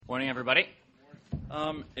Morning, everybody.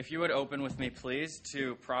 If you would open with me, please,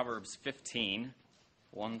 to Proverbs 15,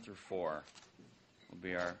 1 through 4 will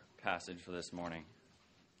be our passage for this morning.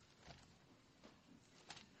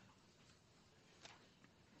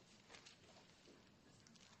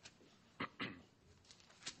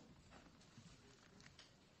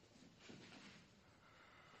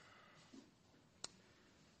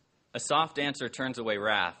 A soft answer turns away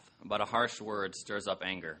wrath, but a harsh word stirs up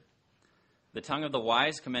anger. The tongue of the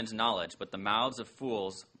wise commends knowledge, but the mouths of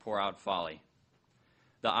fools pour out folly.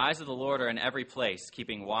 The eyes of the Lord are in every place,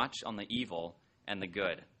 keeping watch on the evil and the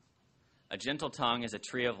good. A gentle tongue is a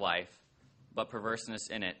tree of life, but perverseness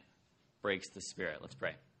in it breaks the spirit. Let's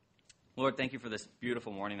pray. Lord, thank you for this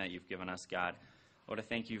beautiful morning that you've given us, God. Lord, I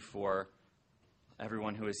thank you for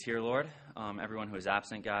everyone who is here, Lord, everyone who is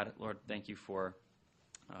absent, God. Lord, thank you for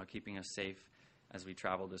keeping us safe as we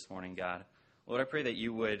travel this morning, God. Lord, I pray that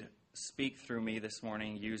you would speak through me this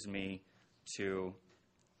morning. Use me to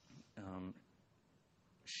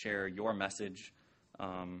share your message.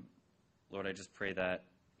 Lord, I just pray that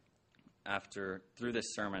through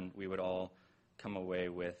this sermon, we would all come away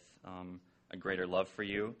with a greater love for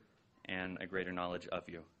you and a greater knowledge of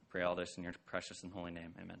you. I pray all this in your precious and holy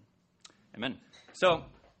name. Amen. Amen. So,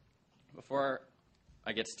 before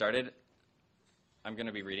I get started, I'm going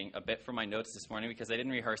to be reading a bit from my notes this morning because I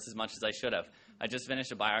didn't rehearse as much as I should have. I just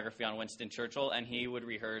finished a biography on Winston Churchill, and he would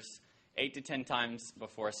rehearse 8 to 10 times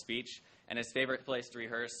before a speech, and his favorite place to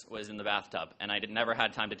rehearse was in the bathtub. And I never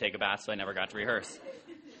had time to take a bath, so I never got to rehearse.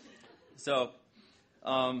 So,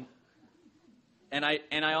 and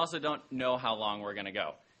I also don't know how long we're going to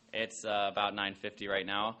go. It's about 9:50 right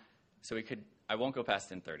now, so I won't go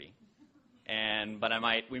past 10:30. But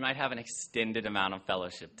we might have an extended amount of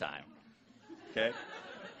fellowship time. Okay.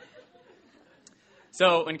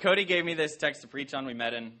 So when Cody gave me this text to preach on, we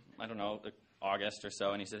met in, August or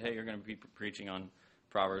so, and he said, hey, you're going to be preaching on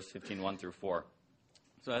Proverbs 15, 1 through 4.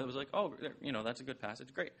 So I was like, that's a good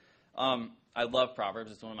passage. Great. I love Proverbs.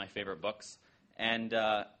 It's one of my favorite books.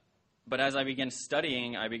 But as I began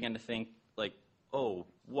studying, I began to think, oh,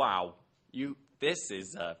 wow, this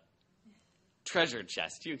is a treasure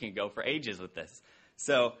chest. You can go for ages with this.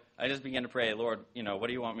 So I just began to pray, Lord, what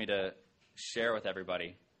do you want me to share with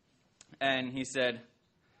everybody? And he said,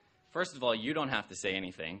 first of all, you don't have to say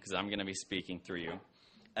anything because I'm going to be speaking through you.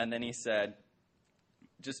 And then he said,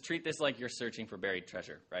 just treat this like you're searching for buried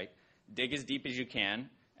treasure, right? Dig as deep as you can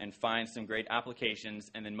and find some great applications,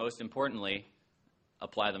 and then most importantly,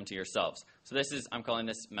 apply them to yourselves. So I'm calling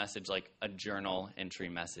this message like a journal entry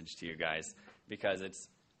message to you guys because it's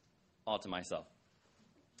all to myself.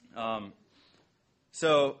 And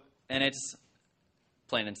it's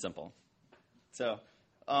plain and simple. So,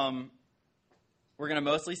 we're going to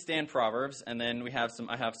mostly stay in Proverbs, and then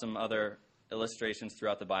I have some other illustrations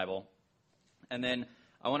throughout the Bible. And then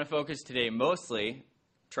I want to focus today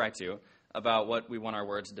about what we want our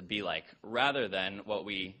words to be like, rather than what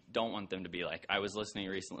we don't want them to be like. I was listening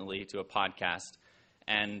recently to a podcast,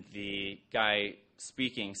 and the guy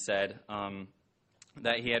speaking said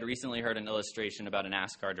that he had recently heard an illustration about a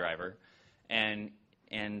NASCAR driver, and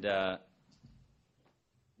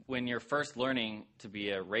when you're first learning to be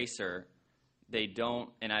a racer,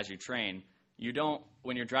 and as you train,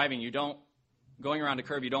 when you're driving, going around a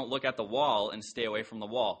curve, you don't look at the wall and stay away from the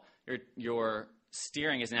wall. Your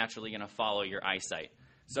steering is naturally going to follow your eyesight.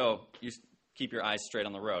 So you keep your eyes straight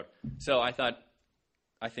on the road. So I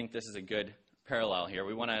think this is a good parallel here.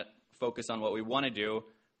 We want to focus on what we want to do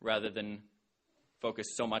rather than focus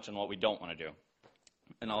so much on what we don't want to do.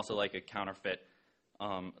 And also like a counterfeit,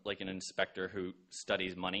 like an inspector who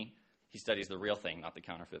studies money. He studies the real thing, not the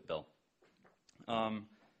counterfeit bill.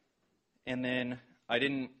 And then I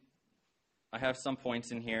have some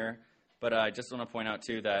points in here, but I just want to point out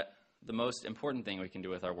too that the most important thing we can do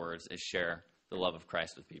with our words is share the love of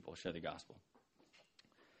Christ with people, share the gospel.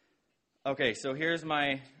 Okay, so here's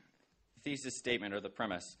my thesis statement or the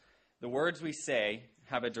premise. The words we say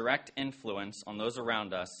have a direct influence on those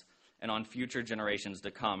around us and on future generations to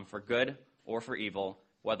come, for good or for evil,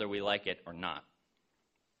 whether we like it or not.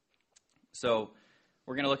 So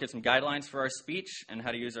we're going to look at some guidelines for our speech and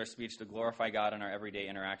how to use our speech to glorify God in our everyday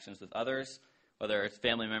interactions with others, whether it's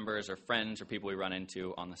family members or friends or people we run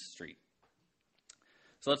into on the street.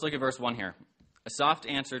 So let's look at verse 1 here. A soft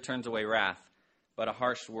answer turns away wrath, but a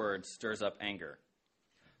harsh word stirs up anger.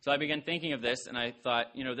 So I began thinking of this, and I thought,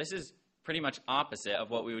 this is pretty much opposite of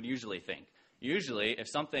what we would usually think. Usually, if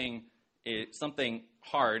something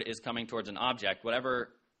hard is coming towards an object, whatever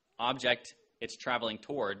object it's traveling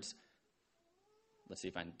towards, let's see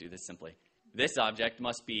if I can do this simply. This object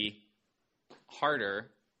must be harder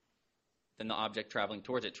than the object traveling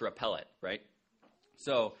towards it to repel it, right?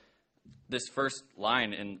 So this first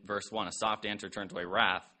line in verse 1, a soft answer turns away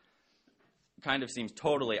wrath, kind of seems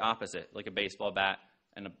totally opposite, like a baseball bat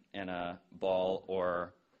and a ball,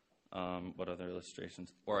 or what other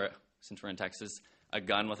illustrations? Or, since we're in Texas, a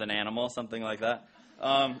gun with an animal, something like that.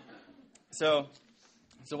 So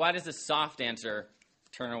why does this soft answer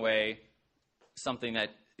turn away something that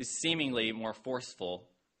is seemingly more forceful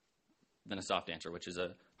than a soft answer, which is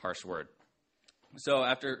a harsh word? So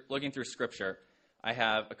after looking through Scripture, I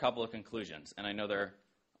have a couple of conclusions, and I know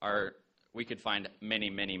we could find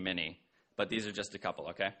many, but these are just a couple,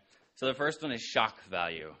 okay? So the first one is shock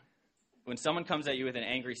value. When someone comes at you with an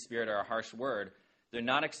angry spirit or a harsh word, they're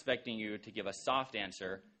not expecting you to give a soft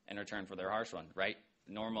answer in return for their harsh one, right?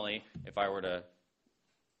 Normally, if I were to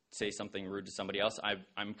say something rude to somebody else,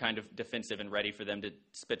 I'm kind of defensive and ready for them to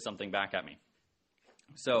spit something back at me.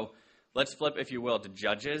 So let's flip, if you will, to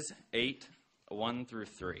Judges 8, 1 through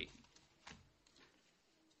 3.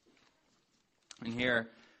 And here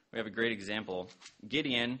we have a great example.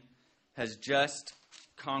 Gideon has just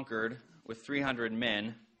conquered with 300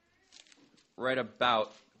 men right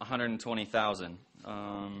about 120,000.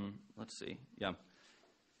 Let's see. Yeah.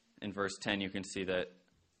 In verse 10, you can see that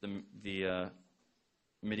the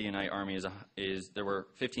Midianite army there were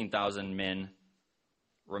 15,000 men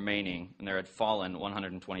remaining, and there had fallen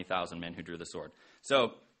 120,000 men who drew the sword.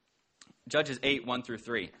 So, Judges 8, 1 through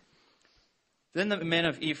 3. Then the men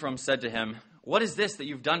of Ephraim said to him, "What is this that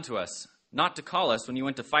you've done to us, not to call us when you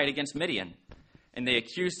went to fight against Midian?" And they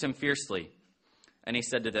accused him fiercely. And he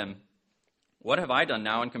said to them, "What have I done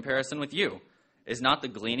now in comparison with you? Is not the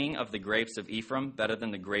gleaning of the grapes of Ephraim better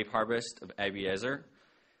than the grape harvest of Abiezer?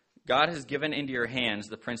 God has given into your hands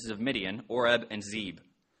the princes of Midian, Oreb and Zeb.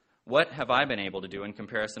 What have I been able to do in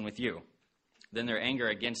comparison with you?" Then their anger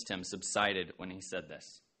against him subsided when he said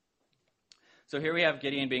this. So here we have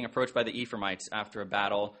Gideon being approached by the Ephraimites after a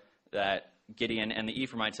battle that Gideon and the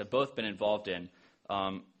Ephraimites have both been involved in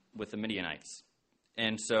with the Midianites.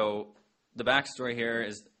 And so the backstory here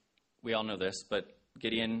is, we all know this, but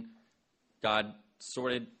Gideon, God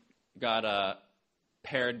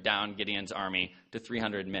pared down Gideon's army to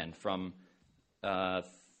 300 men from right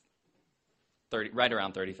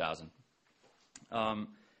around 30,000.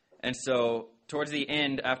 And so towards the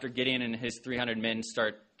end, after Gideon and his 300 men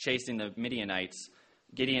start chasing the Midianites,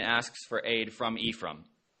 Gideon asks for aid from Ephraim.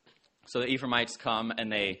 So the Ephraimites come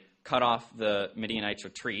and they cut off the Midianites'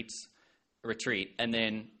 retreat, and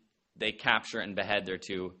then they capture and behead their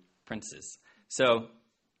two princes. So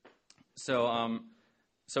I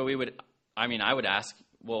would ask,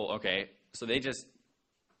 well, okay, so they just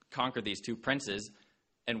conquered these two princes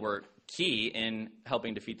and were key in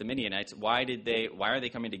helping defeat the Midianites. Why are they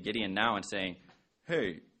coming to Gideon now and saying,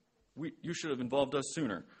 "Hey, you should have involved us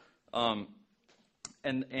sooner"?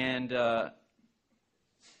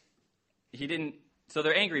 He didn't. So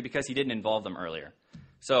they're angry because he didn't involve them earlier.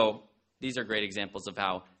 So these are great examples of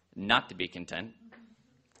how not to be content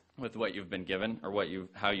with what you've been given or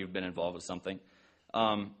how you've been involved with something.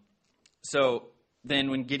 So then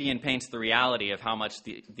when Gideon paints the reality of how much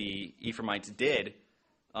the Ephraimites did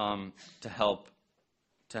to help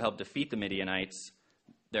defeat the Midianites,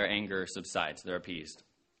 their anger subsides. They're appeased.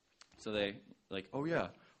 So they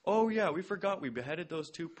oh yeah, we forgot we beheaded those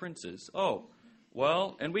two princes. Oh,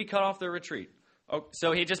 well, and we cut off their retreat. Oh,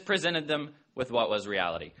 so he just presented them with what was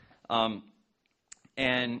reality. And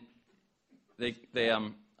I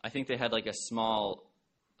think they had like a small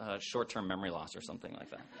short-term memory loss or something like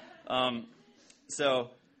that.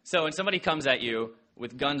 So when somebody comes at you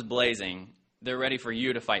with guns blazing, they're ready for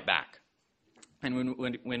you to fight back. And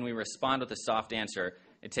when we respond with a soft answer,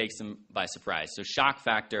 it takes them by surprise. So shock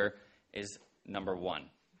factor is number one.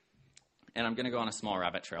 And I'm going to go on a small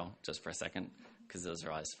rabbit trail just for a second, because those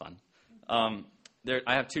are always fun.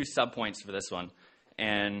 I have two subpoints for this one,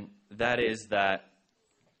 and that is that,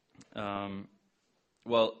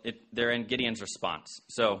 they're in Gideon's response.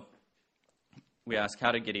 So we ask,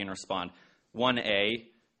 how did Gideon respond? 1a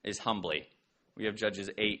is humbly. We have Judges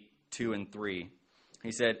 8, 2 and 3.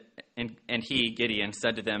 He said, and he, Gideon,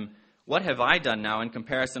 said to them, "What have I done now in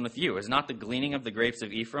comparison with you? Is not the gleaning of the grapes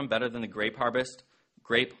of Ephraim better than the grape harvest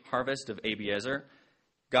of Abiezer?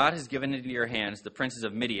 God has given into your hands the princes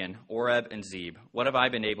of Midian, Oreb and Zeb. What have I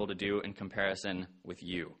been able to do in comparison with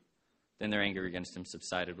you?" Then their anger against him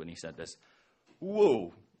subsided when he said this.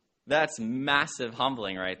 Whoa, that's massive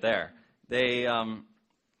humbling right there.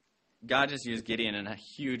 God just used Gideon in a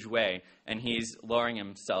huge way, and he's lowering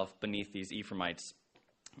himself beneath these Ephraimites.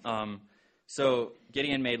 So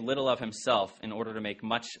Gideon made little of himself in order to make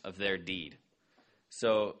much of their deed.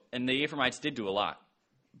 So, and the Ephraimites did do a lot,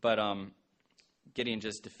 but Gideon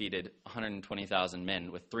just defeated 120,000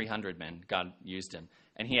 men with 300 men. God used him.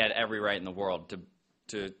 And he had every right in the world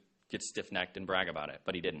to get stiff-necked and brag about it,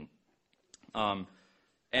 but he didn't. And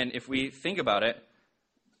if we think about it,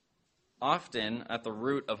 often at the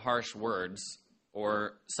root of harsh words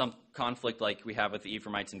or some conflict like we have with the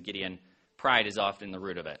Ephraimites and Gideon, pride is often the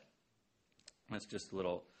root of it. That's just a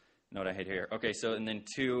little note I had here. Okay, so and then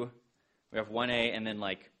 2, we have 1A, and then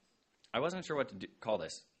I wasn't sure what to call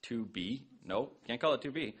this. 2B? No, can't call it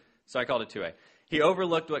 2B. So I called it 2A. He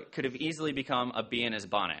overlooked what could have easily become a bee in his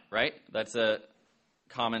bonnet, right? That's a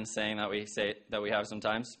common saying that we have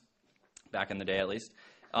sometimes, back in the day at least.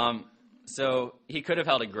 So he could have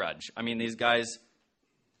held a grudge. I mean, these guys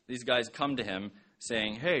come to him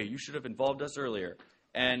saying, hey, you should have involved us earlier.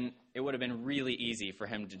 And it would have been really easy for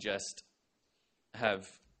him to just have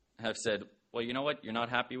said, well, you know what, you're not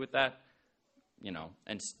happy with that,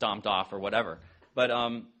 and stomped off or whatever. But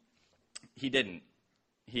he didn't.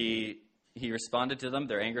 He responded to them,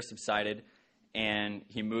 their anger subsided, and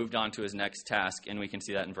he moved on to his next task, and we can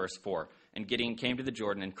see that in verse 4. And Gideon came to the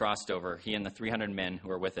Jordan and crossed over, he and the 300 men who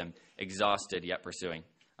were with him, exhausted yet pursuing.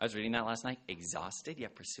 I was reading that last night. Exhausted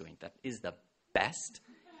yet pursuing. That is the best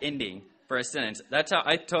ending for a sentence. That's how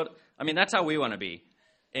that's how we want to be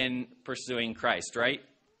in pursuing Christ, right?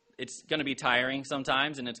 It's going to be tiring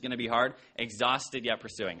sometimes, and it's going to be hard. Exhausted yet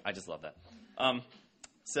pursuing. I just love that.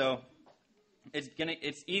 So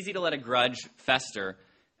it's easy to let a grudge fester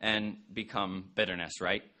and become bitterness,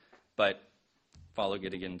 right? But follow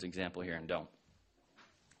Gideon's example here and don't.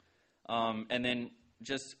 And then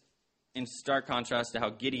just in stark contrast to how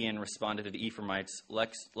Gideon responded to the Ephraimites,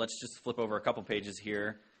 let's just flip over a couple pages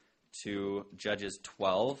here to Judges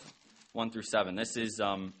 12, 1 through 7. This is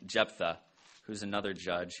Jephthah, who's another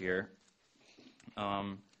judge here.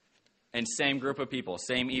 And same group of people,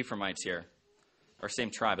 same Ephraimites here, or same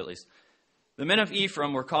tribe at least. The men of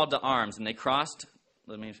Ephraim were called to arms, and they crossed,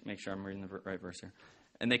 let me make sure I'm reading the right verse here.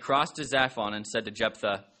 And they crossed to Zaphon and said to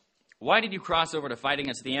Jephthah, why did you cross over to fight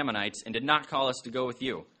against the Ammonites and did not call us to go with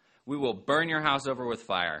you? We will burn your house over with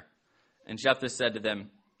fire. And Jephthah said to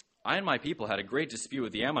them, I and my people had a great dispute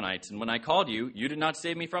with the Ammonites, and when I called you, you did not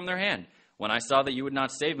save me from their hand. When I saw that you would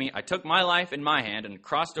not save me, I took my life in my hand and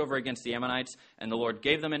crossed over against the Ammonites, and the Lord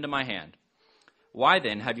gave them into my hand. Why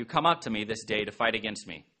then have you come up to me this day to fight against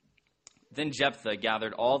me? Then Jephthah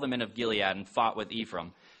gathered all the men of Gilead and fought with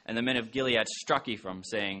Ephraim. And the men of Gilead struck Ephraim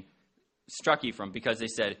because they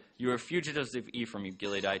said, you are fugitives of Ephraim, you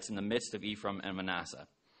Gileadites, in the midst of Ephraim and Manasseh.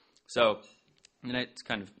 So, it's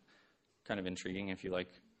kind of intriguing if you like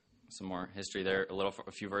some more history there,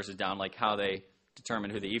 a few verses down, like how they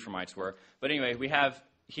determined who the Ephraimites were. But anyway, we have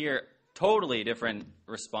here totally different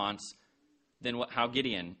response than how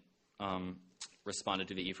Gideon responded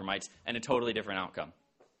to the Ephraimites, and a totally different outcome.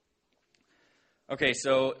 Okay,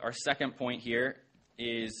 so our second point here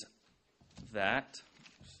is that,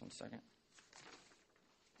 just 1 second.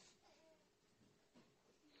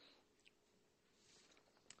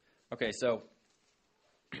 Okay, so,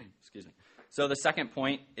 excuse me. So the second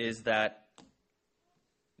point is that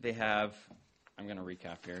they have, I'm going to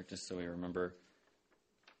recap here just so we remember.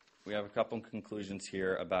 We have a couple of conclusions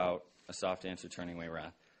here about a soft answer turning away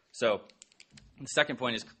wrath. So the second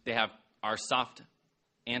point is they have our soft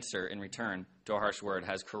answer in return to a harsh word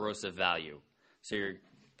has corrosive value. So you're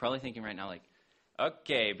probably thinking right now, like,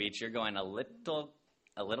 okay, Beach, you're going a little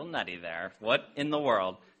nutty there. What in the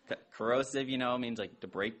world? Corrosive, means like to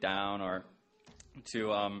break down or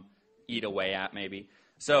to eat away at, maybe.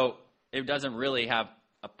 So it doesn't really have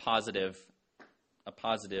a positive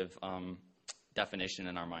definition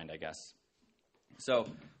in our mind, I guess. So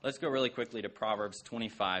let's go really quickly to Proverbs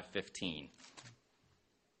 25:15.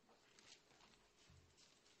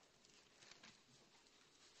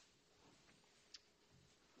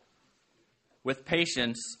 With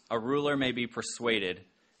patience, a ruler may be persuaded,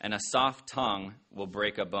 and a soft tongue will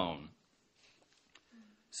break a bone.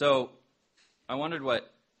 So I wondered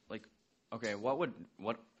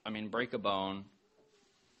break a bone,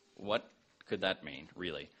 what could that mean,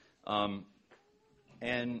 really?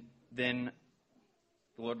 And then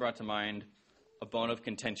the Lord brought to mind a bone of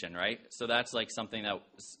contention, right? So that's like something that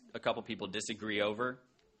a couple people disagree over,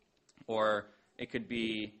 or it could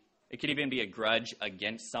even be a grudge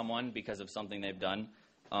against someone because of something they've done.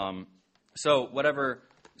 So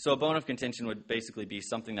a bone of contention would basically be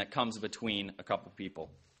something that comes between a couple people.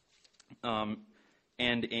 And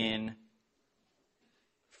in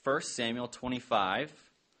 1 Samuel 25,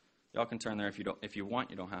 y'all can turn there if you want,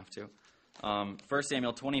 you don't have to. 1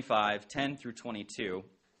 Samuel 25, 10 through 22.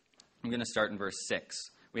 I'm going to start in verse 6.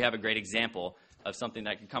 We have a great example of something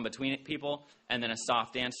that can come between people, and then a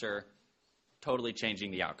soft answer totally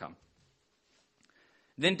changing the outcome.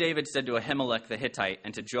 Then David said to Ahimelech the Hittite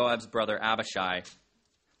and to Joab's brother Abishai,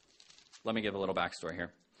 let me give a little backstory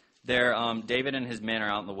here. David and his men are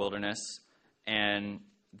out in the wilderness, and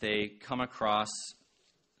they come across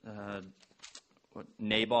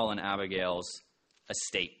Nabal and Abigail's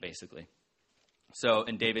estate, basically.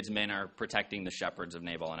 And David's men are protecting the shepherds of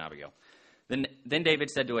Nabal and Abigail. Then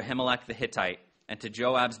David said to Ahimelech the Hittite and to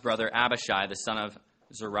Joab's brother Abishai, the son of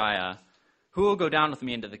Zeruiah, who will go down with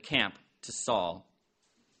me into the camp to Saul?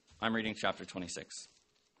 I'm reading chapter 26.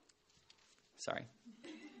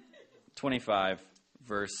 25,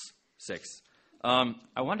 verse 6. I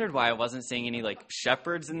wondered why I wasn't seeing any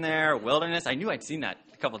shepherds in there, wilderness. I knew I'd seen that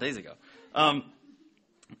a couple days ago.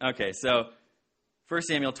 Okay, so 1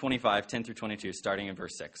 Samuel 25, 10 through 22, starting in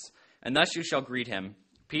verse 6. And thus you shall greet him,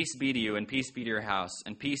 peace be to you, and peace be to your house,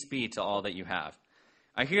 and peace be to all that you have.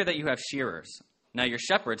 I hear that you have shearers. Now your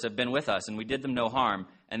shepherds have been with us, and we did them no harm,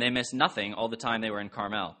 and they missed nothing all the time they were in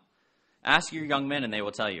Carmel. Ask your young men, and they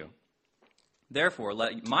will tell you. Therefore,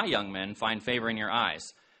 let my young men find favor in your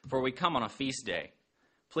eyes, for we come on a feast day.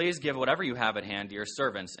 Please give whatever you have at hand to your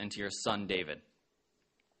servants and to your son David.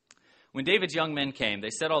 When David's young men came, they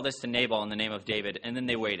said all this to Nabal in the name of David, and then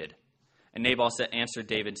they waited. And Nabal answered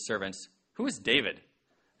David's servants, Who is David?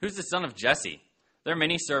 Who's the son of Jesse? There are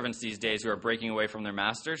many servants these days who are breaking away from their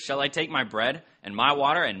masters. Shall I take my bread and my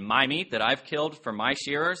water and my meat that I've killed for my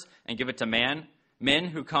shearers and give it to men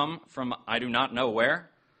who come from I do not know where?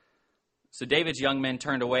 So David's young men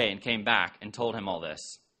turned away and came back and told him all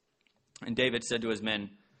this. And David said to his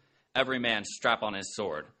men, Every man strap on his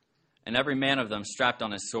sword. And every man of them strapped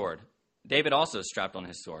on his sword. David also strapped on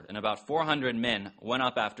his sword. And about 400 men went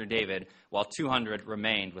up after David, while 200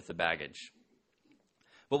 remained with the baggage.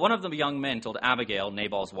 But one of the young men told Abigail,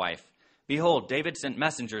 Nabal's wife, Behold, David sent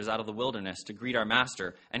messengers out of the wilderness to greet our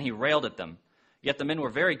master, and he railed at them. Yet the men were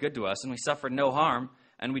very good to us, and we suffered no harm,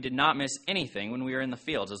 and we did not miss anything when we were in the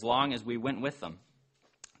fields, as long as we went with them.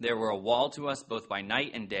 They were a wall to us both by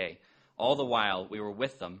night and day. All the while we were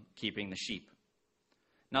with them, keeping the sheep.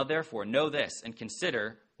 Now therefore, know this, and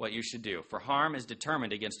consider what you should do. For harm is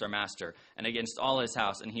determined against our master, and against all his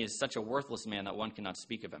house, and he is such a worthless man that one cannot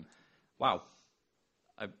speak of him. Wow.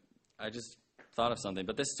 I just thought of something,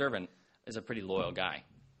 but this servant is a pretty loyal guy.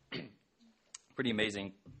 Pretty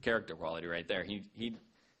amazing character quality right there.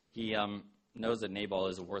 He knows that Nabal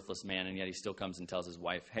is a worthless man, and yet he still comes and tells his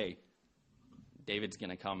wife, hey, David's going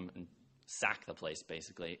to come and sack the place,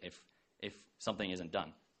 basically, if something isn't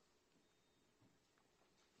done.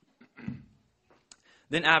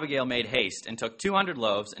 Then Abigail made haste and took 200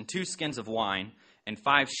 loaves and 2 skins of wine and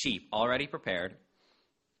 5 sheep already prepared,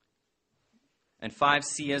 and 5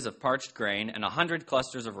 seahs of parched grain, and 100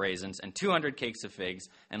 clusters of raisins, and 200 cakes of figs,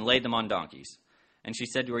 and laid them on donkeys. And she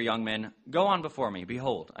said to her young men, Go on before me,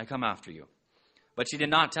 behold, I come after you. But she did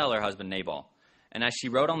not tell her husband Nabal. And as she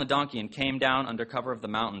rode on the donkey and came down under cover of the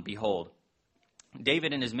mountain, behold,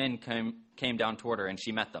 David and his men came down toward her, and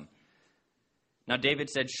she met them. Now David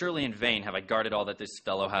said, Surely in vain have I guarded all that this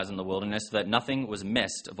fellow has in the wilderness, so that nothing was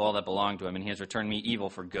missed of all that belonged to him, and he has returned me evil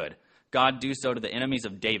for good. God do so to the enemies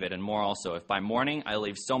of David, and more also, if by morning I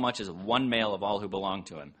leave so much as one male of all who belong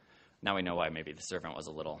to him. Now we know why maybe the servant was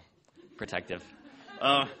a little protective.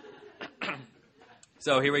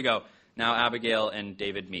 So here we go. Now Abigail and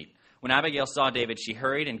David meet. When Abigail saw David, she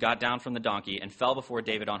hurried and got down from the donkey and fell before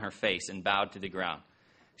David on her face and bowed to the ground.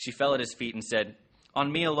 She fell at his feet and said,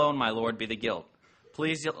 On me alone, my lord, be the guilt.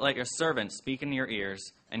 Please let your servant speak in your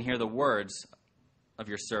ears and hear the words of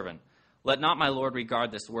your servant. Let not my lord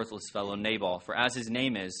regard this worthless fellow Nabal, for as his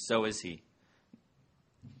name is, so is he.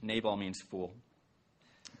 Nabal means fool.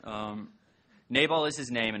 Nabal is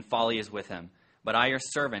his name, and folly is with him. But I, your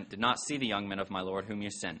servant, did not see the young men of my lord whom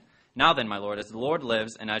you sent. Now then, my lord, as the Lord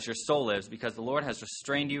lives, and as your soul lives, because the Lord has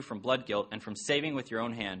restrained you from blood guilt and from saving with your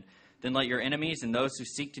own hand, then let your enemies and those who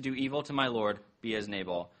seek to do evil to my lord be as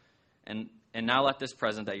Nabal. And now let this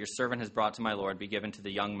present that your servant has brought to my lord be given to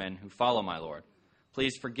the young men who follow my lord.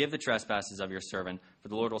 Please forgive the trespasses of your servant, for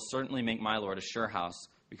the Lord will certainly make my lord a sure house,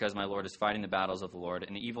 because my lord is fighting the battles of the Lord,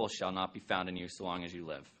 and evil shall not be found in you so long as you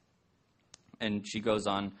live. And she goes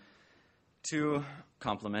on to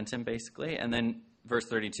compliment him, basically. And then verse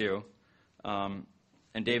 32, and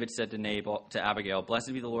David said to Abigail,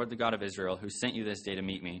 Blessed be the Lord, the God of Israel, who sent you this day to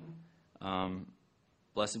meet me.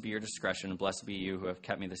 Blessed be your discretion, and blessed be you who have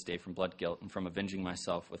kept me this day from blood guilt and from avenging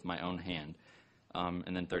myself with my own hand.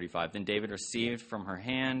 And then 35, Then David received from her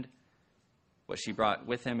hand what she brought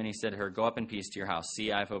with him, and he said to her, Go up in peace to your house.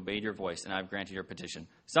 See, I have obeyed your voice, and I have granted your petition.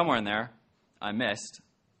 Somewhere in there, I missed.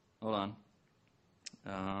 Hold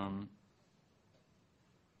on.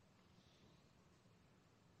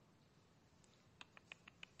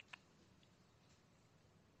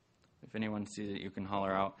 If anyone sees it, you can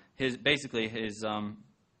holler out.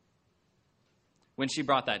 When she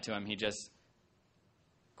brought that to him, he just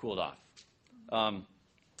cooled off.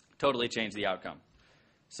 Totally changed the outcome.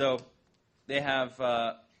 So they have,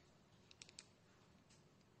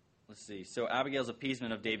 let's see. So Abigail's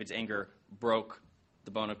appeasement of David's anger broke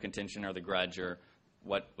the bone of contention or the grudge or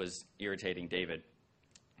what was irritating David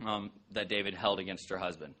that David held against her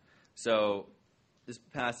husband. So this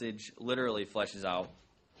passage literally fleshes out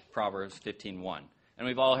Proverbs 15:1. And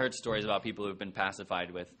we've all heard stories about people who've been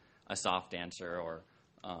pacified with a soft answer or,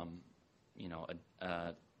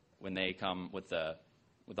 when they come with a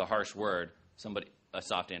harsh word, a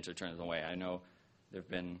soft answer turns them away. I know there have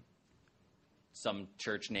been some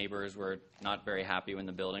church neighbors were not very happy when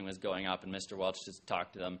the building was going up, and Mr. Welch just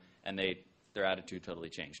talked to them, and their attitude totally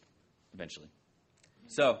changed eventually.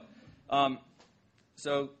 So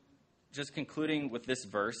just concluding with this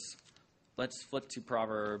verse, let's flip to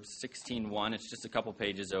Proverbs 16:1. It's just a couple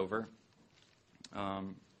pages over.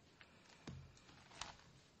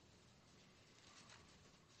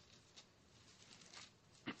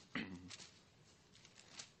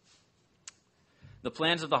 The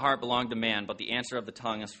plans of the heart belong to man, but the answer of the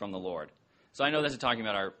tongue is from the Lord. So I know this is talking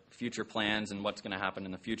about our future plans and what's going to happen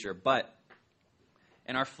in the future, but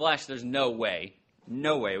in our flesh, there's no way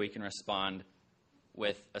we can respond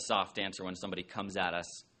with a soft answer when somebody comes at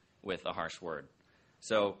us with a harsh word.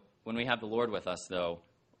 So when we have the Lord with us, though,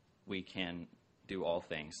 we can do all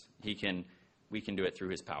things. We can do it through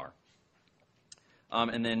his power.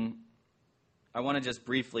 And then I want to just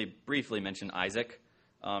briefly mention Isaac.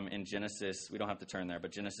 In Genesis, we don't have to turn there,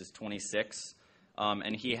 but Genesis 26,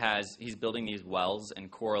 and he's building these wells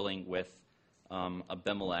and quarreling with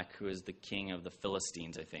Abimelech, who is the king of the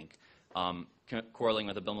Philistines, I think, quarreling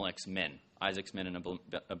with Abimelech's men, Isaac's men and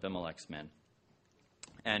Abimelech's men.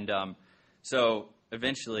 And so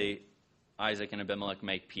eventually, Isaac and Abimelech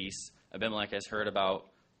make peace. Abimelech has heard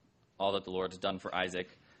about all that the Lord's done for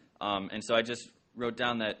Isaac. And so I just wrote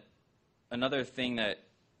down that another thing that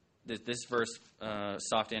this verse,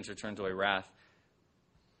 soft answer turns away wrath.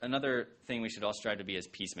 Another thing we should all strive to be is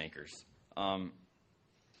peacemakers.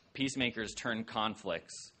 Peacemakers turn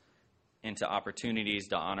conflicts into opportunities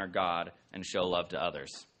to honor God and show love to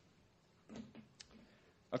others.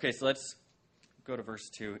 Okay, so let's go to verse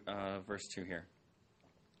 2 here.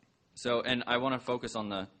 So, and I want to focus on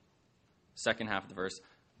the second half of the verse.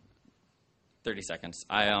 30 seconds.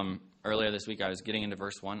 Earlier this week, I was getting into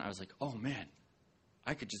verse 1. I was like, oh, man.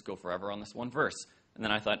 I could just go forever on this one verse. And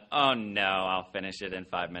then I thought, oh, no, I'll finish it in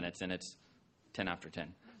 5 minutes, and it's 10 after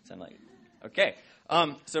 10. So I'm like, okay.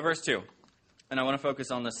 So verse 2. And I want to focus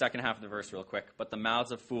on the second half of the verse real quick. But the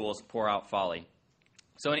mouths of fools pour out folly.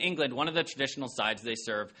 So in England, one of the traditional sides they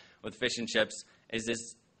serve with fish and chips is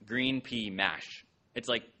this green pea mash. It's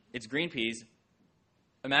green peas.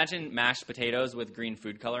 Imagine mashed potatoes with green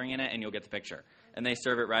food coloring in it, and you'll get the picture. And they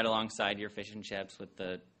serve it right alongside your fish and chips with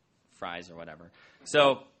the fries or whatever.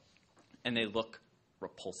 So, and they look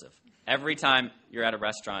repulsive. Every time you're at a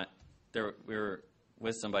restaurant, we were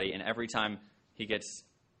with somebody, and every time he gets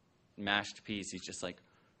mashed peas, he's just like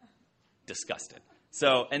disgusted.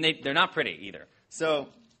 So, and they're not pretty either. So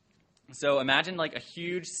imagine like a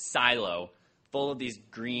huge silo full of these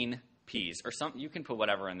green peas, or something. You can put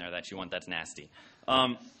whatever in there that you want that's nasty.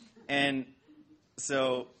 And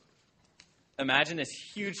so imagine this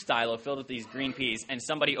huge silo filled with these green peas, and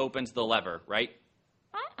somebody opens the lever, right?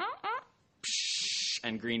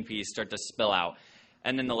 And green peas start to spill out.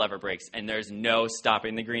 And then the lever breaks, and there's no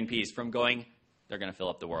stopping the green peas from going. They're going to fill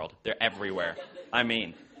up the world. They're everywhere. I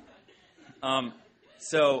mean,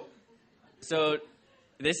 so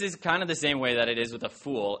this is kind of the same way that it is with a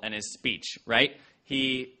fool and his speech, right?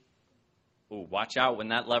 Watch out when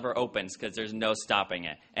that lever opens, because there's no stopping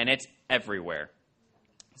it. And it's everywhere.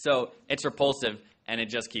 So it's repulsive, and it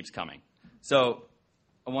just keeps coming. So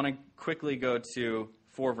I want to quickly go to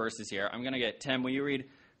 4 verses here. I'm going to get Tim, will you read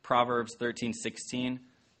Proverbs 13:16?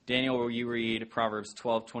 Daniel, will you read Proverbs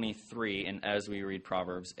 12:23? And Ez, will you read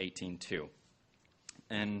Proverbs 18:2?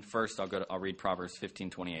 And first, I'll read Proverbs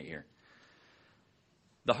 15:28 here.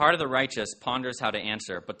 The heart of the righteous ponders how to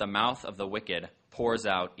answer, but the mouth of the wicked pours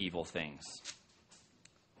out evil things.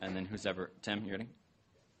 And then Tim, you ready?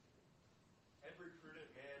 Every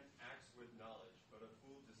prudent man acts with knowledge, but a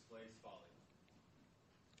fool displays folly.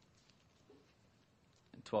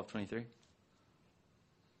 12:23.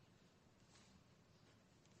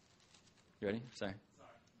 You ready? Sorry. A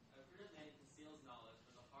prudent man conceals knowledge,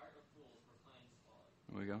 but the heart of fools proclaims folly.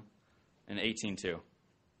 There we go. And 18:2.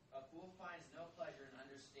 A fool finds no pleasure in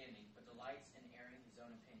understanding, but delights in airing his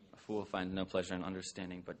own opinion. A fool finds no pleasure in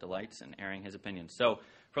understanding, but delights in airing his opinions. So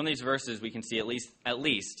from these verses, we can see at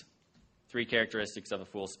least three characteristics of a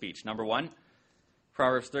fool's speech. Number one,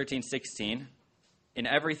 Proverbs 13:16. In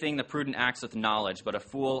everything the prudent acts with knowledge, but a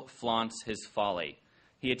fool flaunts his folly.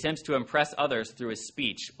 He attempts to impress others through his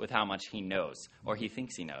speech with how much he knows, or he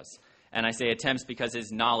thinks he knows. And I say attempts because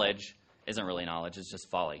his knowledge isn't really knowledge, it's just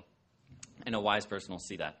folly. And a wise person will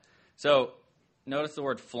see that. So notice the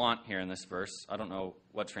word flaunt here in this verse. I don't know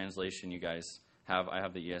what translation you guys have. I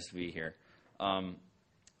have the ESV here.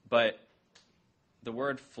 But the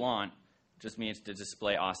word flaunt just means to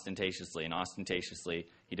display ostentatiously. And ostentatiously,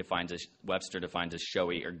 Webster defines as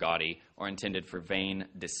showy or gaudy or intended for vain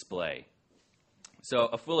display. So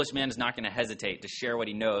a foolish man is not going to hesitate to share what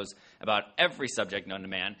he knows about every subject known to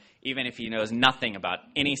man, even if he knows nothing about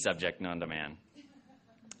any subject known to man,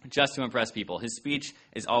 just to impress people. His speech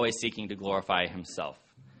is always seeking to glorify himself.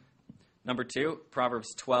 Number two,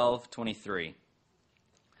 Proverbs 12:23.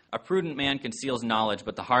 A prudent man conceals knowledge,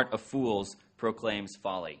 but the heart of fools proclaims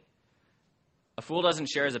folly. A fool doesn't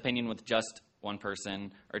share his opinion with just one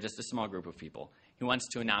person or just a small group of people. He wants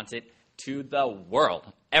to announce it to the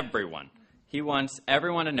world, everyone. He wants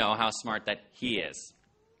everyone to know how smart that he is.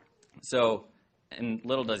 So, and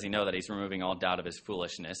little does he know that he's removing all doubt of his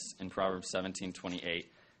foolishness. In Proverbs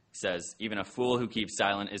 17:28, says, even a fool who keeps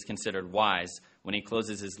silent is considered wise. When he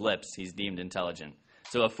closes his lips, he's deemed intelligent.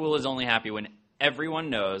 So a fool is only happy when everyone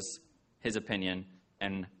knows his opinion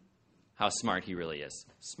and how smart he really is.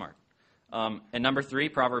 Smart. And number three,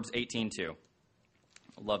 Proverbs 18:2.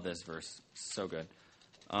 I love this verse. So good.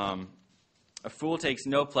 A fool takes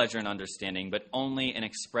no pleasure in understanding, but only in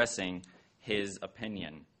expressing his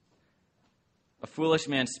opinion. A foolish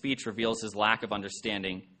man's speech reveals his lack of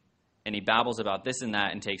understanding, and he babbles about this and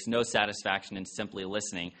that and takes no satisfaction in simply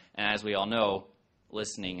listening. And as we all know,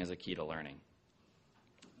 listening is a key to learning.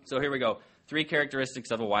 So here we go. Three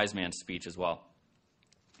characteristics of a wise man's speech as well.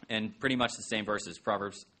 And pretty much the same verses,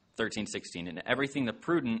 Proverbs 13:16. In everything the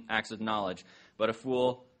prudent acts with knowledge, but a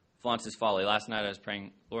fool flaunts his folly. Last night I was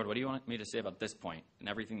praying, Lord, what do you want me to say about this point? In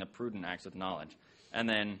everything the prudent acts with knowledge. And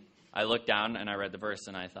then I looked down and I read the verse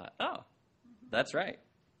and I thought, oh, that's right.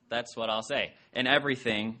 That's what I'll say. In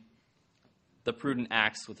everything the prudent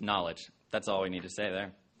acts with knowledge. That's all we need to say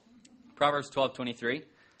there. Proverbs 12:23.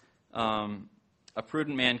 A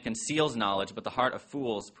prudent man conceals knowledge, but the heart of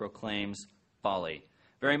fools proclaims folly.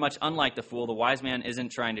 Very much unlike the fool, the wise man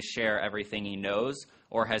isn't trying to share everything he knows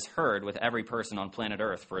or has heard with every person on planet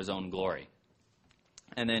Earth for his own glory.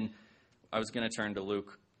 And then I was going to turn to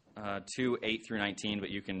Luke 2:8-19,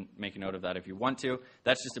 but you can make a note of that if you want to.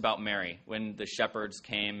 That's just about Mary. When the shepherds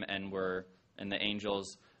came and the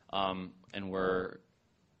angels and were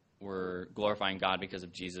glorifying God because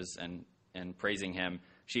of Jesus and praising him,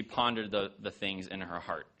 she pondered the things in her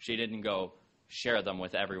heart. She didn't go share them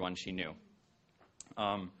with everyone she knew.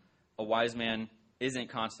 A wise man isn't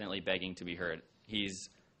constantly begging to be heard.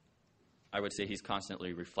 I would say he's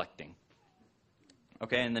constantly reflecting.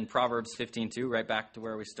 Okay, and then Proverbs 15:2, right back to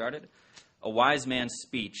where we started. A wise man's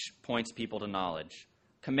speech points people to knowledge.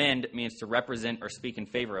 Commend means to represent or speak in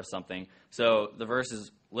favor of something. So the verse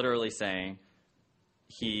is literally saying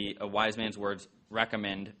a wise man's words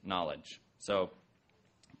recommend knowledge. So,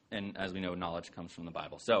 and as we know, knowledge comes from the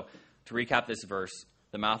Bible. So to recap this verse,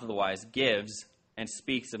 the mouth of the wise gives and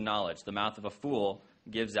speaks of knowledge. The mouth of a fool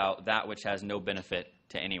gives out that which has no benefit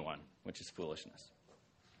to anyone, which is foolishness.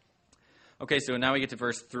 Okay, so now we get to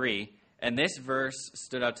verse 3, and this verse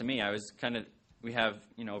stood out to me. We have,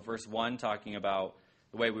 verse 1 talking about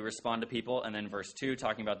the way we respond to people, and then verse 2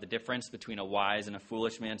 talking about the difference between a wise and a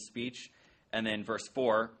foolish man's speech, and then verse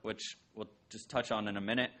 4, which we'll just touch on in a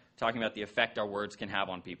minute, talking about the effect our words can have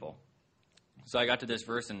on people. So I got to this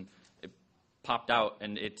verse, and it popped out,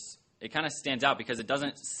 and it kind of stands out because it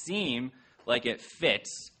doesn't seem like it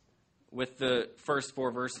fits with the first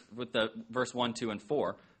with the verse 1, 2, and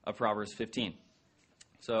 4 of Proverbs 15.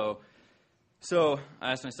 So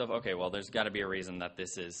I asked myself, okay, well, there's got to be a reason that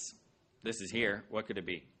this is here. What could it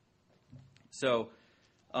be? So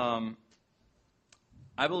I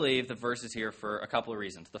believe the verse is here for a couple of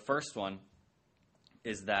reasons. The first one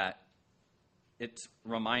is that it's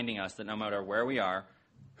reminding us that no matter where we are,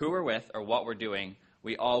 who we're with, or what we're doing,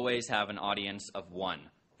 we always have an audience of one.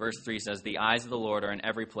 Verse 3 says, the eyes of the Lord are in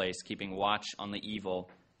every place, keeping watch on the evil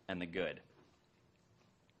and the good.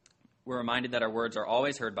 We're reminded that our words are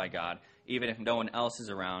always heard by God, even if no one else is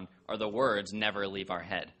around, or the words never leave our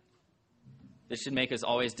head. This should make us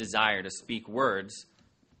always desire to speak words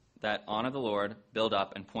that honor the Lord, build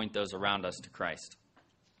up, and point those around us to Christ.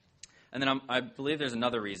 And then I believe there's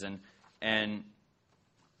another reason, and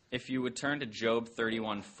if you would turn to Job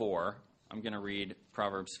 31:4, I'm going to read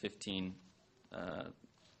Proverbs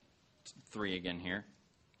 15:3 again here.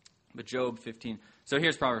 But Job 15, so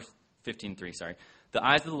here's Proverbs 15:3, sorry. The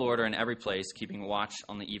eyes of the Lord are in every place, keeping watch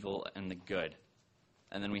on the evil and the good.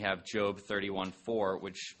 And then we have Job 31:4,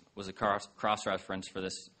 which was a cross-reference for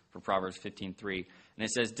Proverbs 15:3. And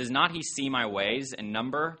it says, does not he see my ways and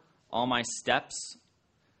number all my steps?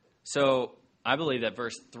 So I believe that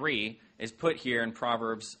verse 3 is put here in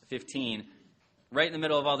Proverbs 15, right in the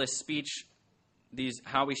middle of all this speech,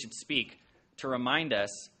 how we should speak, to remind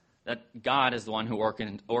us that God is the one who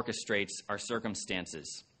orchestrates our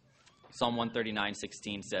circumstances. Psalm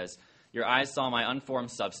 139:16 says, your eyes saw my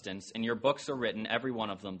unformed substance, and your books are written, every one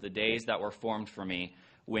of them, the days that were formed for me,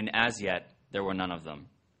 when as yet there were none of them.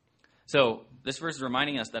 So this verse is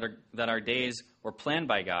reminding us that our days were planned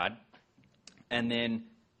by God, and then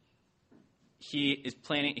he's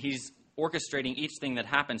orchestrating each thing that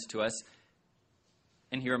happens to us,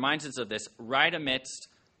 and he reminds us of this right amidst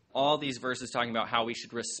all these verses talking about how we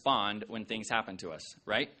should respond when things happen to us,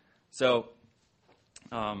 right? So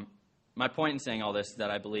my point in saying all this is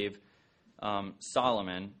that I believe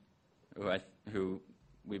Solomon, who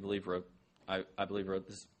we believe wrote, I believe wrote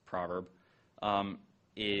this proverb,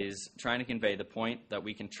 is trying to convey the point that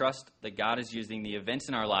we can trust that God is using the events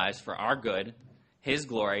in our lives for our good, his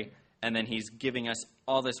glory, and then he's giving us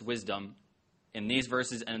all this wisdom in these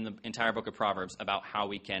verses and in the entire book of Proverbs about how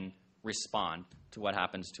we can respond to what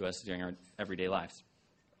happens to us during our everyday lives.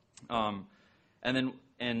 And then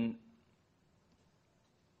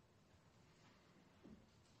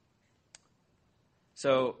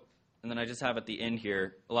I just have at the end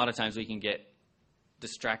here, a lot of times we can get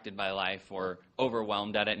distracted by life or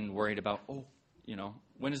overwhelmed at it and worried about,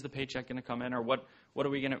 when is the paycheck going to come in, or what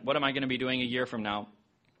am I going to be doing a year from now?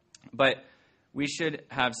 But we should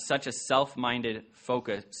have such a single-minded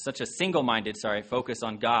focus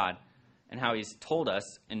on God and how he's told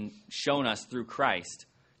us and shown us through Christ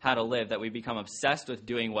how to live, that we become obsessed with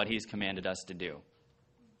doing what he's commanded us to do.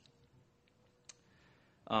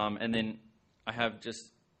 And then I have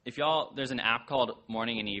there's an app called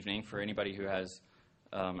Morning and Evening for anybody who has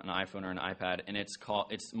an iPhone or an iPad, and it's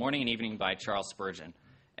Morning and Evening by Charles Spurgeon.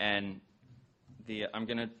 And I'm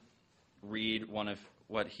going to read one of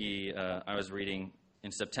what I was reading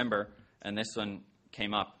in September, and this one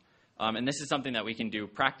came up. And this is something that we can do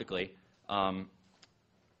practically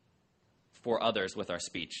for others with our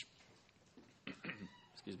speech.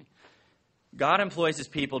 Excuse me. God employs his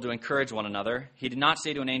people to encourage one another. He did not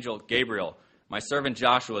say to an angel, Gabriel, my servant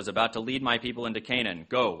Joshua is about to lead my people into Canaan.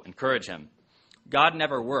 Go, encourage him. God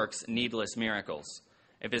never works needless miracles.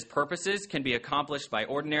 If his purposes can be accomplished by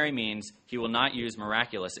ordinary means, he will not use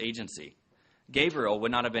miraculous agency. Gabriel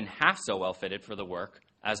would not have been half so well fitted for the work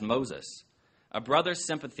as Moses. A brother's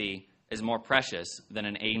sympathy is more precious than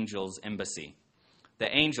an angel's embassy.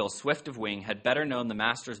 The angel, swift of wing, had better known the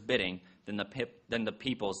master's bidding than the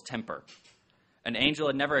people's temper. An angel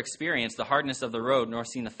had never experienced the hardness of the road, nor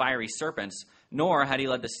seen the fiery serpents, nor had he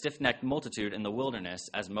led the stiff-necked multitude in the wilderness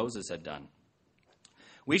as Moses had done.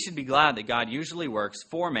 We should be glad that God usually works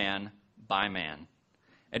for man by man.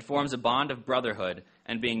 It forms a bond of brotherhood,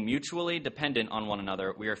 and being mutually dependent on one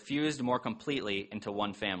another, we are fused more completely into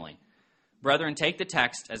one family. Brethren, take the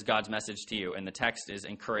text as God's message to you, and the text is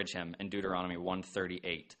encourage him in Deuteronomy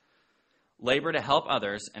 1:38. Labor to help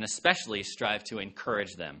others, and especially strive to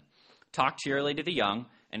encourage them. Talk cheerily to the young,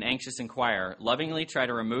 an anxious inquirer. Lovingly try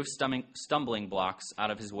to remove stumbling blocks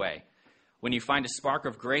out of his way. When you find a spark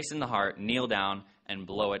of grace in the heart, kneel down and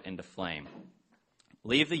blow it into flame.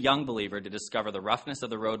 Leave the young believer to discover the roughness of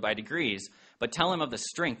the road by degrees, but tell him of the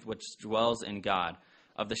strength which dwells in God,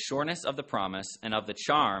 of the sureness of the promise, and of the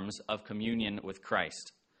charms of communion with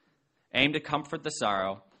Christ. Aim to comfort the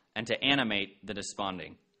sorrow and to animate the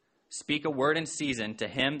desponding. Speak a word in season to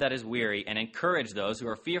him that is weary, and encourage those who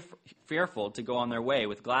are fearful to go on their way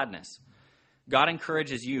with gladness. God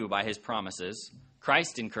encourages you by his promises.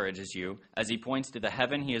 Christ encourages you as he points to the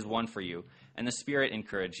heaven he has won for you, and the Spirit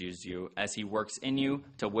encourages you as he works in you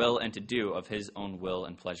to will and to do of his own will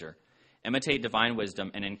and pleasure. Imitate divine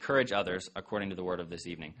wisdom and encourage others according to the word of this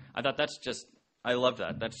evening. I love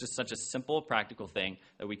that. That's just such a simple, practical thing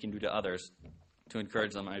that we can do to others to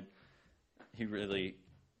encourage them. He really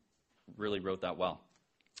wrote that well.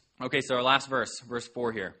 Okay, so our last verse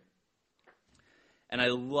 4 here. And I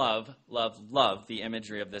love the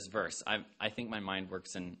imagery of this verse. I think my mind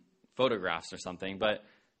works in photographs or something,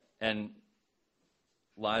 and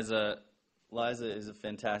Liza is a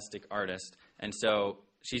fantastic artist, and so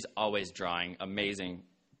she's always drawing amazing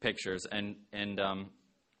pictures, and I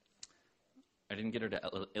didn't get her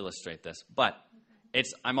to illustrate this, but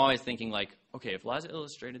I'm always thinking like, okay, if Liza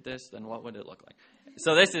illustrated this, then what would it look like?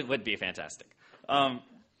 So this would be fantastic.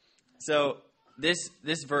 So this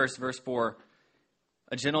verse 4,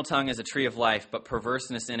 a gentle tongue is a tree of life, but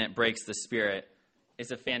perverseness in it breaks the spirit,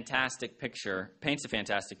 is a fantastic picture, paints a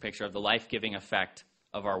fantastic picture of the life-giving effect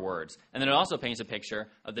of our words. And then it also paints a picture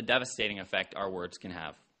of the devastating effect our words can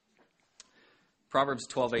have. Proverbs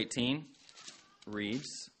 12:18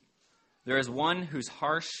 reads, "There is one whose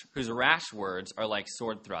rash words are like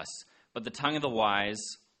sword thrusts, but the tongue of the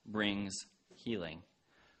wise brings healing."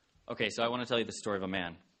 Okay, so I want to tell you the story of a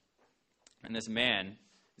man. And this man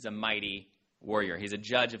is a mighty warrior. He's a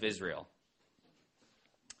judge of Israel.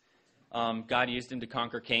 God used him to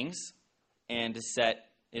conquer kings and to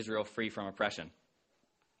set Israel free from oppression.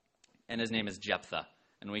 And his name is Jephthah.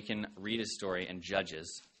 And we can read his story in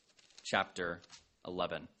Judges chapter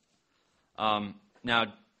 11.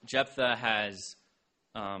 Now, Jephthah has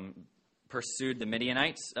pursued the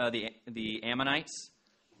Midianites, the Ammonites,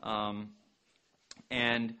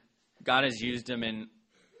 and God has used him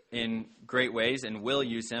in great ways and will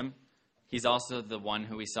use him. He's also the one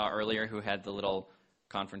who we saw earlier who had the little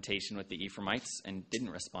confrontation with the Ephraimites and didn't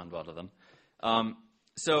respond well to them.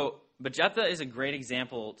 But Jephthah is a great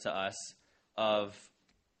example to us of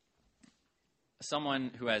someone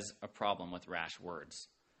who has a problem with rash words.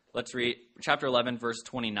 Let's read chapter 11, verse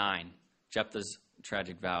 29. Jephthah's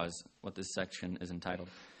tragic vow is what this section is entitled.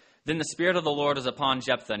 "Then the Spirit of the Lord was upon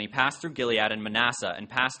Jephthah, and he passed through Gilead and Manasseh, and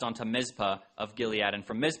passed on to Mizpah of Gilead. And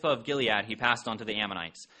from Mizpah of Gilead he passed on to the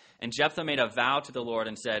Ammonites. And Jephthah made a vow to the Lord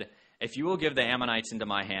and said, 'If you will give the Ammonites into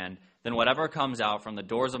my hand, then whatever comes out from the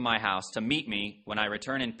doors of my house to meet me when I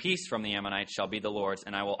return in peace from the Ammonites shall be the Lord's,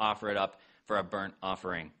 and I will offer it up for a burnt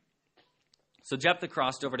offering.' So Jephthah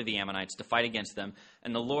crossed over to the Ammonites to fight against them,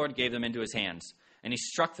 and the Lord gave them into his hands. And he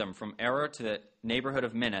struck them from Aroer to the neighborhood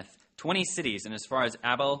of Minnith, 20 cities, and as far as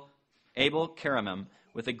Abel-keramim,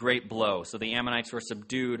 with a great blow. So the Ammonites were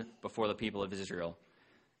subdued before the people of Israel.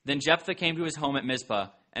 Then Jephthah came to his home at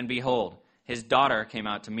Mizpah, and behold, his daughter came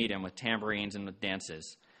out to meet him with tambourines and with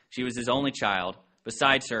dances. She was his only child.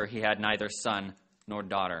 Besides her, he had neither son nor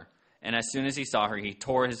daughter. And as soon as he saw her, he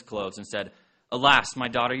tore his clothes and said, 'Alas, my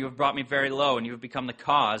daughter, you have brought me very low, and you have become the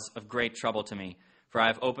cause of great trouble to me. For I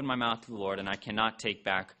have opened my mouth to the Lord, and I cannot take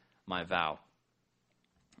back my vow.'"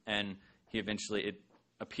 And he eventually, it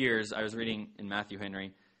appears, I was reading in Matthew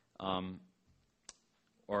Henry,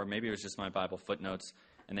 or maybe it was just my Bible footnotes,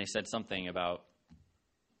 and they said something about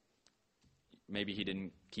maybe he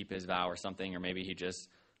didn't keep his vow or something, or maybe he just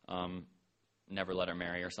never let her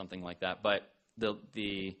marry or something like that. But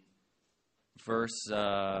the verse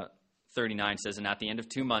 39 says, "And at the end of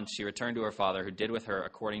 2 months she returned to her father, who did with her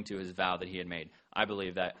according to his vow that he had made." I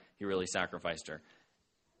believe that he really sacrificed her.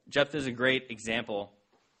 Jephthah is a great example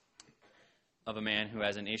of a man who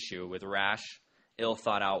has an issue with rash,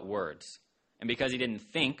 ill-thought-out words. And because he didn't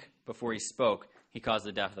think before he spoke, he caused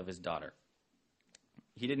the death of his daughter.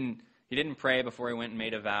 He didn't pray before he went and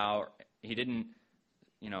made a vow. He didn't,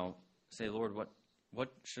 say, "Lord,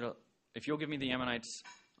 what should I, if you'll give me the Ammonites,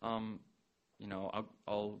 I'll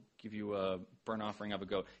give you a burnt offering of a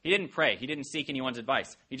goat." He didn't pray. He didn't seek anyone's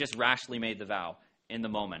advice. He just rashly made the vow in the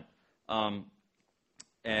moment.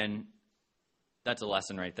 And that's a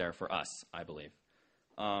lesson right there for us, I believe.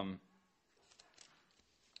 So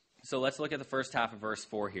let's look at the first half of verse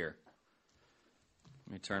 4 here.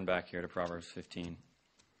 Let me turn back here to Proverbs 15.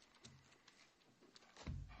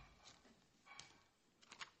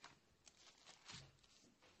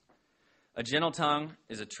 "A gentle tongue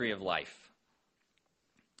is a tree of life."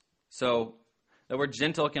 So the word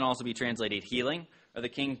gentle can also be translated healing, or the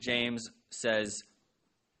King James says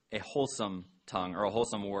a wholesome tongue or a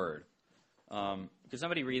wholesome word. Could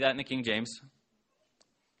somebody read that in the King James? A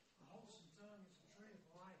wholesome tongue is a tree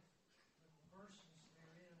of life, and the persons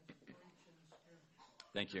therein preach in the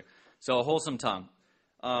Spirit. Thank you. So a wholesome tongue.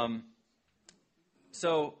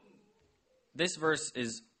 So this verse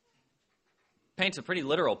paints a pretty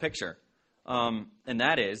literal picture. And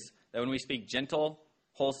that is that when we speak gentle,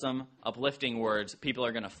 wholesome, uplifting words, people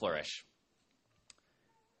are going to flourish.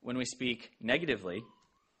 When we speak negatively,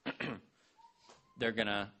 they're going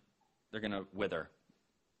to wither.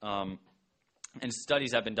 And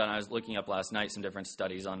studies have been done. I was looking up last night some different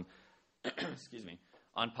studies on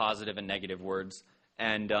on positive and negative words,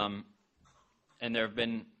 and there have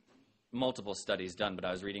been multiple studies done. But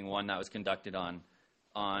I was reading one that was conducted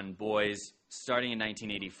on boys starting in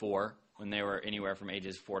 1984. When they were anywhere from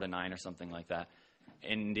ages 4 to 9 or something like that,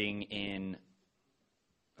 ending in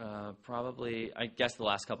probably, I guess, the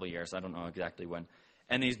last couple of years. I don't know exactly when.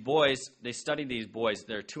 And these boys, they studied these boys.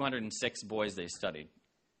 There are 206 boys they studied.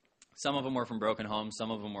 Some of them were from broken homes. Some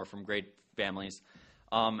of them were from great families.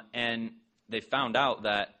 And they found out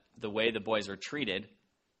that the way the boys were treated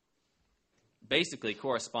basically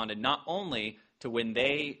corresponded not only to when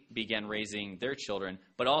they began raising their children,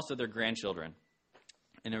 but also their grandchildren.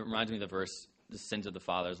 And it reminds me of the verse, the sins of the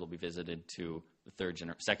fathers will be visited to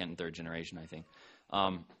the second and third generation, I think.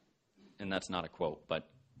 And that's not a quote, but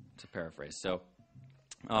it's a paraphrase.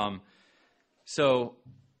 So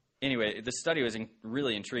anyway, the study was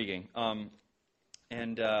really intriguing.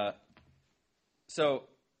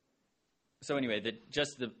 So anyway,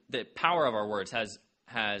 the power of our words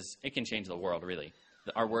it can change the world, really.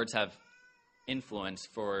 Our words have influence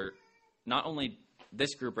for not only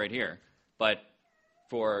this group right here, but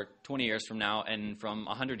for 20 years from now and from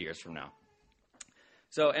 100 years from now.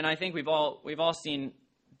 So, and I think we've all seen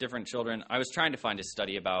different children. I was trying to find a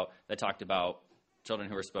study that talked about children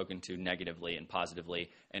who were spoken to negatively and positively,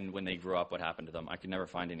 and when they grew up, what happened to them. I could never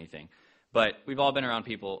find anything. But we've all been around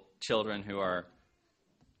children who are,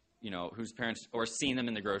 whose parents, or seen them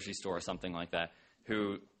in the grocery store or something like that,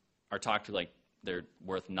 who are talked to like they're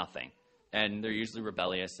worth nothing. And they're usually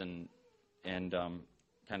rebellious and kind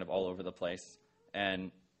of all over the place.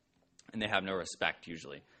 And they have no respect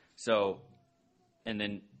usually. So, and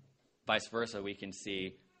then vice versa, we can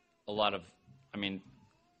see a lot of,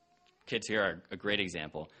 kids here are a great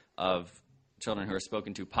example of children who are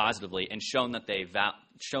spoken to positively and shown that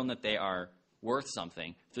they are worth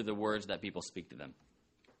something through the words that people speak to them.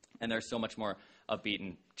 And they're so much more upbeat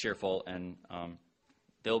and cheerful, and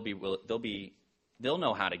they'll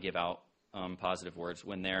know how to give out positive words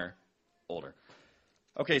when they're older.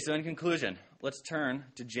 Okay, so in conclusion, let's turn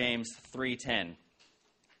to James 3:10.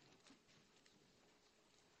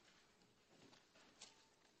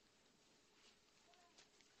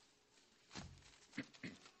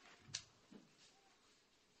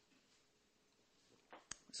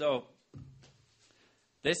 So,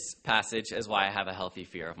 this passage is why I have a healthy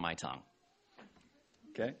fear of my tongue.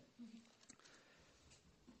 Okay?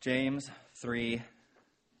 James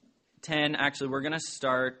 3:10. Actually, we're going to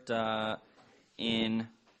start in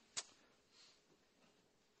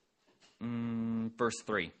verse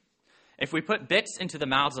 3. If we put bits into the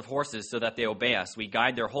mouths of horses so that they obey us, we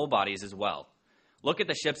guide their whole bodies as well. Look at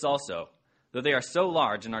the ships also. Though they are so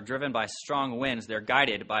large and are driven by strong winds, they're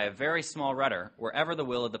guided by a very small rudder wherever the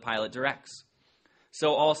will of the pilot directs.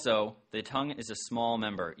 So also, the tongue is a small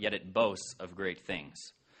member, yet it boasts of great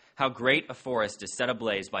things. How great a forest is set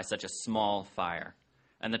ablaze by such a small fire.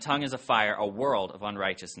 And the tongue is a fire, a world of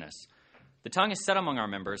unrighteousness. The tongue is set among our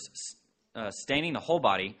members, staining the whole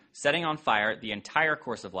body, setting on fire the entire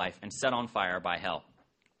course of life, and set on fire by hell.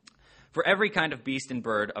 For every kind of beast and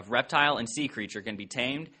bird, of reptile and sea creature can be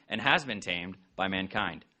tamed and has been tamed by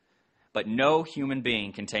mankind. But no human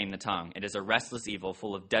being can tame the tongue. It is a restless evil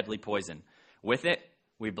full of deadly poison. With it,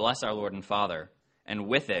 we bless our Lord and Father, and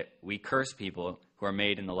with it, we curse people who are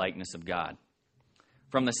made in the likeness of God.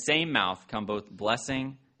 From the same mouth come both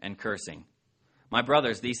blessing and cursing. My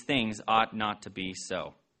brothers, these things ought not to be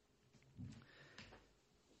so.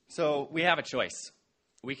 So we have a choice.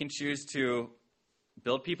 We can choose to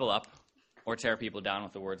build people up or tear people down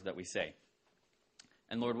with the words that we say.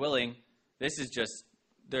 And Lord willing,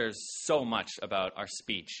 there's so much about our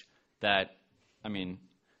speech that,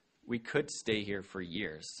 we could stay here for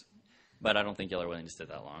years, but I don't think y'all are willing to stay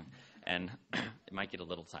that long, and it might get a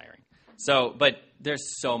little tiring. So, but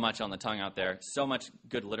there's so much on the tongue out there, so much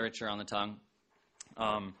good literature on the tongue.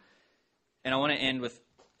 And I want to end with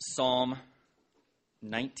Psalm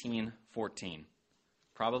 19:14.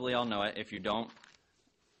 Probably all know it. If you don't,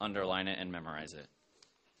 underline it and memorize it.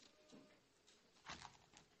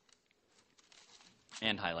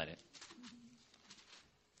 And highlight it.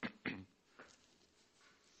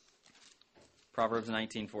 Proverbs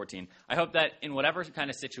 19:14. I hope that in whatever kind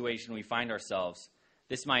of situation we find ourselves,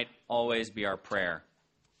 this might always be our prayer.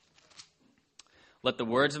 Let the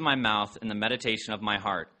words of my mouth and the meditation of my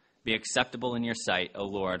heart be acceptable in your sight, O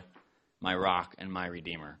Lord, my rock and my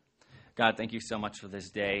redeemer. God, thank you so much for this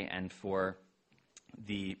day and for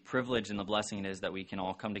the privilege and the blessing it is that we can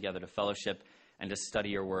all come together to fellowship and to study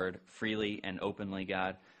your word freely and openly,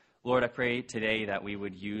 God. Lord, I pray today that we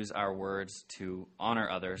would use our words to honor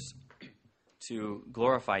others, to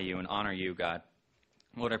glorify you and honor you, God.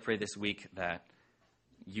 Lord, I pray this week that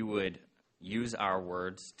you would use our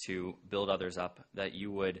words to build others up, that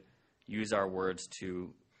you would use our words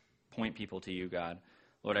to point people to you, God.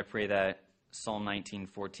 Lord, I pray that Psalm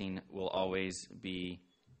 19:14 will always be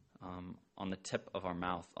on the tip of our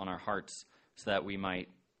mouth, on our hearts, so that we might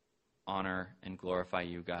honor and glorify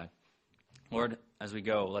you, God. Lord, as we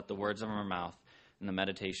go, let the words of our mouth and the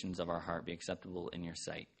meditations of our heart be acceptable in your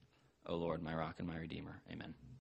sight. O Lord, my rock and my redeemer. Amen.